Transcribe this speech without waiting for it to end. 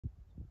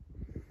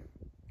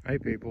Hey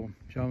people,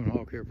 Shaman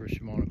Hawk here for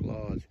Shamanic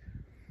Lodge.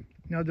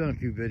 Now I've done a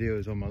few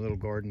videos on my little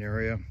garden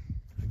area.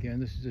 Again,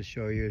 this is to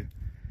show you,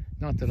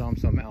 not that I'm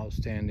some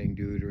outstanding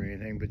dude or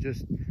anything, but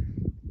just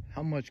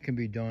how much can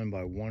be done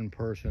by one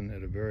person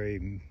at a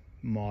very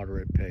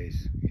moderate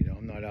pace. You know,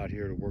 I'm not out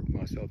here to work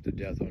myself to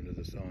death under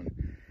the sun.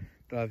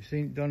 But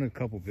I've done a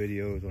couple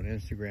videos on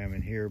Instagram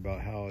and here about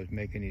how I was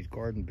making these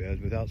garden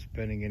beds without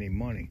spending any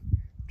money,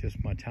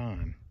 just my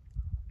time.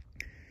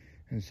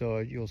 And so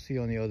you'll see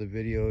on the other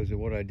videos that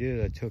what I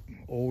did, I took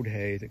old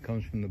hay that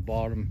comes from the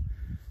bottom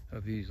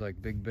of these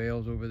like big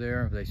bales over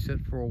there. They sit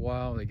for a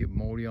while, they get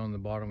moldy on the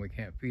bottom. We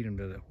can't feed them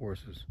to the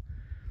horses.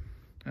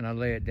 And I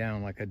lay it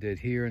down like I did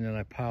here, and then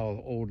I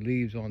pile old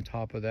leaves on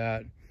top of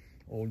that,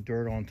 old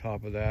dirt on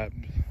top of that,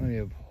 plenty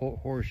of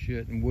horse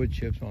shit and wood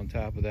chips on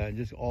top of that, and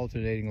just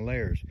alternating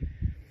layers.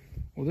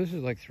 Well, this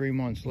is like 3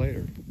 months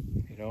later.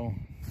 You know,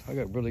 I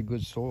got really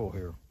good soil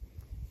here.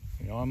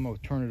 You know, I'm gonna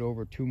turn it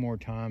over 2 more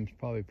times,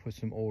 probably put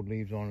some old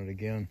leaves on it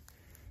again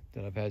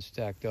that I've had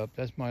stacked up.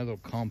 That's my little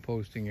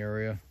composting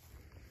area.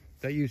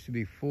 That used to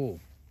be full,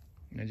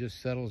 and it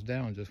just settles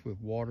down just with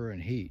water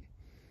and heat.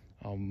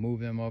 I'll move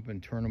them up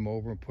and turn them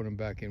over and put them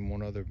back in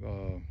one of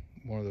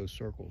those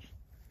circles.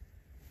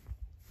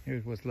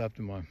 Here's what's left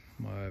of my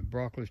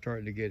broccoli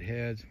starting to get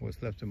heads,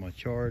 what's left of my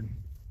chard.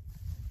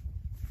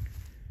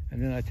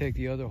 And then I take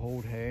the other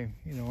old hay,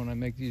 you know, when I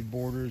make these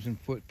borders and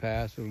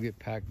footpaths, it'll get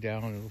packed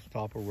down, it'll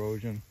stop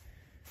erosion.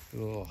 It's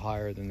a little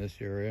higher than this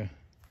area.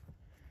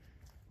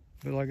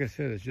 But like I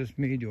said, it's just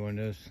me doing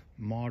this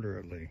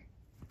moderately.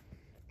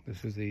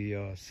 This is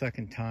the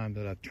second time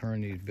that I've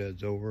turned these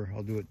beds over.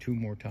 I'll do it 2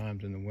 more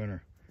times in the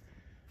winter.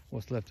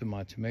 What's left of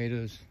my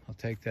tomatoes, I'll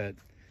take that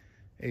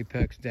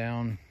apex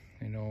down.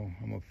 You know,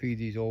 I'm gonna feed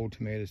these old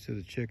tomatoes to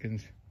the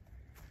chickens.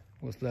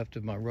 What's left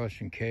of my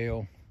Russian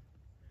kale.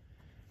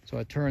 So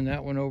I turned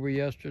that one over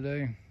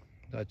yesterday.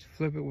 I'd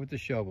flip it with the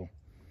shovel.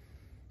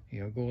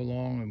 You know, go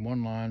along in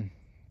one line,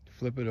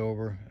 flip it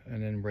over,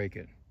 and then rake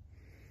it.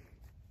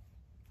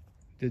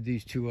 Did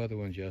these 2 other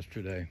ones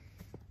yesterday.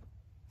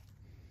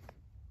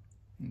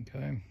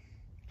 Okay,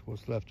 that's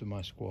what's left of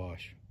my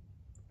squash.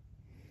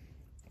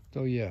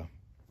 So yeah,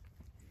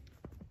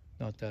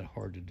 not that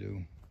hard to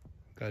do.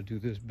 Gotta do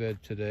this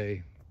bed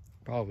today,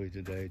 probably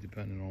today,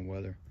 depending on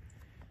weather.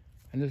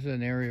 And this is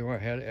an area where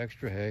I had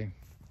extra hay.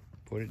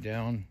 Put it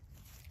down,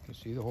 you can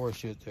see the horse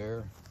shit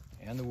there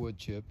and the wood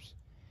chips.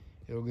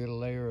 It'll get a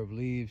layer of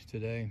leaves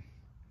today,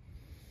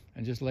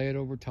 and just lay it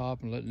over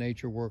top and let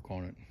nature work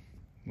on it.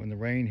 When the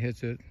rain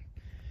hits it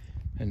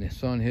and the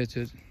sun hits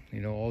it,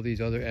 you know, all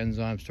these other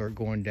enzymes start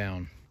going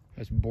down.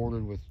 That's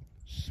bordered with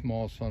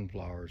small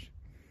sunflowers.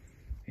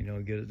 You know,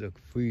 get at the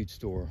feed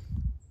store.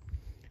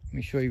 Let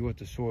me show you what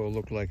the soil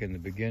looked like in the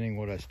beginning,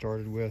 what I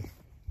started with.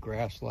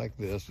 Grass like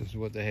this is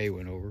what the hay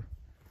went over.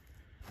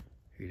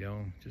 You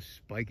know, just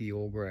spiky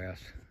old grass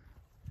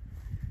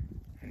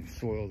and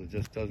soil that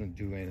just doesn't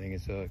do anything.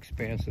 It's an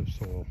expansive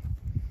soil.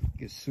 It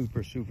gets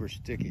super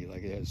sticky,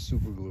 like it has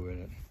super glue in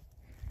it.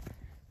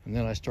 And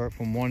then I start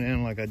from one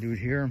end like I do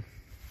here.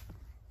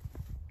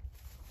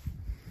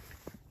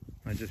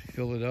 I just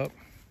fill it up.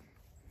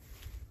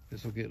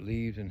 This will get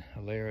leaves and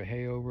a layer of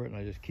hay over it, and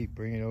I just keep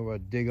bringing it over. I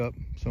dig up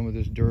some of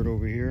this dirt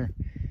over here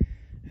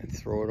and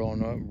throw it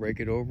on up, rake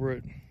it over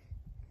it.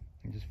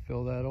 And just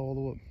fill that all the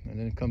way. And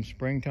then come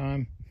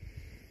springtime,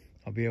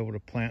 I'll be able to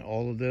plant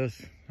all of this,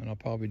 and I'll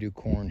probably do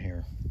corn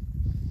here.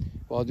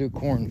 Well, I'll do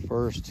corn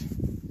first,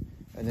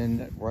 and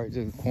then right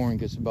till the corn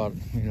gets about,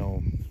 you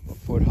know, a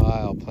foot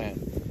high, I'll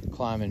plant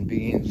climbing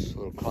beans.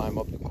 So it'll climb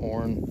up the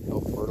corn,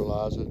 help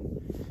fertilize it.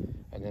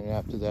 And then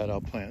after that,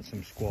 I'll plant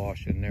some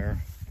squash in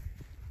there.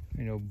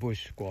 You know,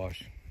 bush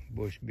squash,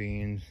 bush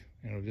beans.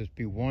 And it'll just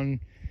be one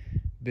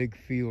big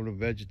field of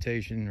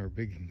vegetation, or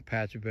big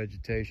patch of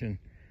vegetation,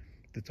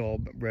 that's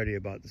all ready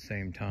about the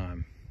same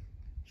time.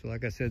 So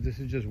like I said, this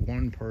is just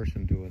one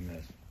person doing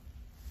this.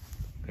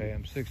 Okay,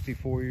 I'm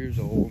 64 years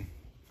old.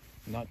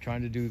 I'm not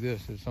trying to do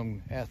this as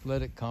some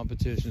athletic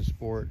competition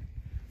sport.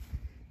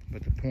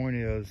 But the point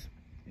is,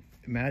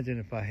 imagine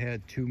if I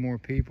had 2 more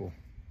people.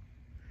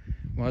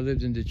 When I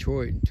lived in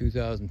Detroit in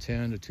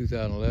 2010 to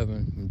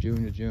 2011, from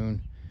June to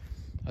June,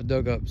 I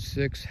dug up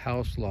 6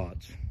 house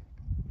lots.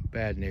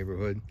 Bad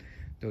neighborhood.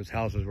 Those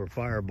houses were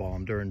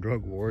firebombed during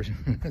drug wars.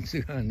 That's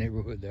the kind of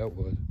neighborhood that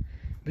was.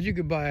 But you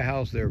could buy a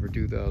house there for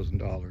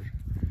 $2,000.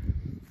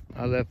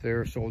 I left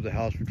there, sold the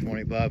house for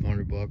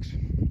 $2,500.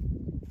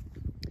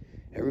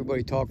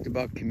 Everybody talked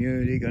about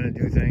community, gonna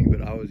do things,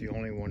 but I was the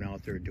only one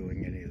out there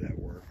doing any of that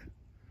work.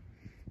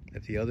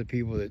 If the other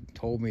people that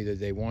told me that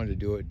they wanted to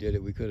do it did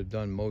it, we could have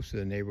done most of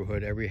the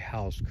neighborhood. Every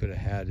house could have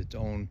had its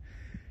own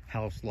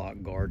house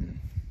lot garden,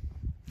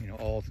 you know,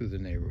 all through the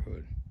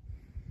neighborhood.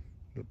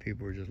 But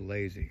people were just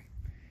lazy.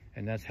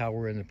 And that's how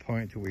we're in the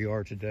point that we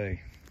are today.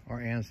 Our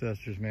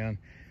ancestors, man,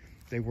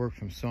 they worked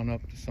from sun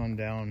up to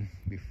sundown.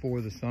 Before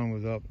the sun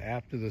was up,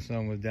 after the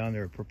sun was down, they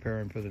were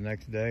preparing for the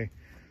next day.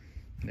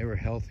 And they were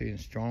healthy and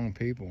strong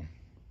people,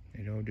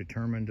 you know,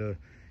 determined to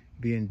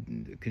be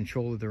in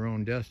control of their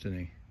own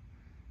destiny.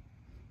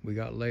 We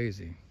got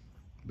lazy.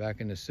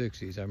 back in the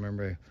 60s. I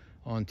remember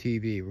on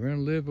TV, we're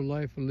gonna live a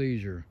life of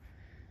leisure.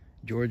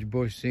 George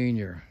Bush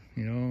Sr.,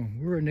 you know,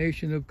 we're a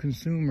nation of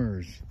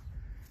consumers.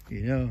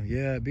 You know,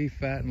 yeah, be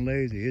fat and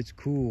lazy, it's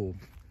cool.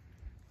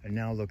 And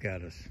now look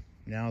at us.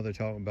 Now they're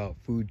talking about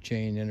food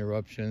chain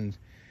interruptions,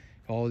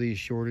 all these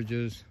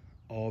shortages,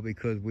 all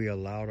because we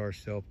allowed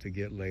ourselves to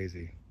get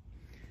lazy.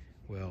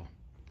 Well,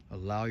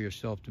 allow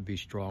yourself to be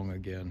strong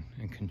again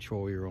and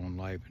control your own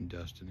life and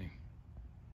destiny.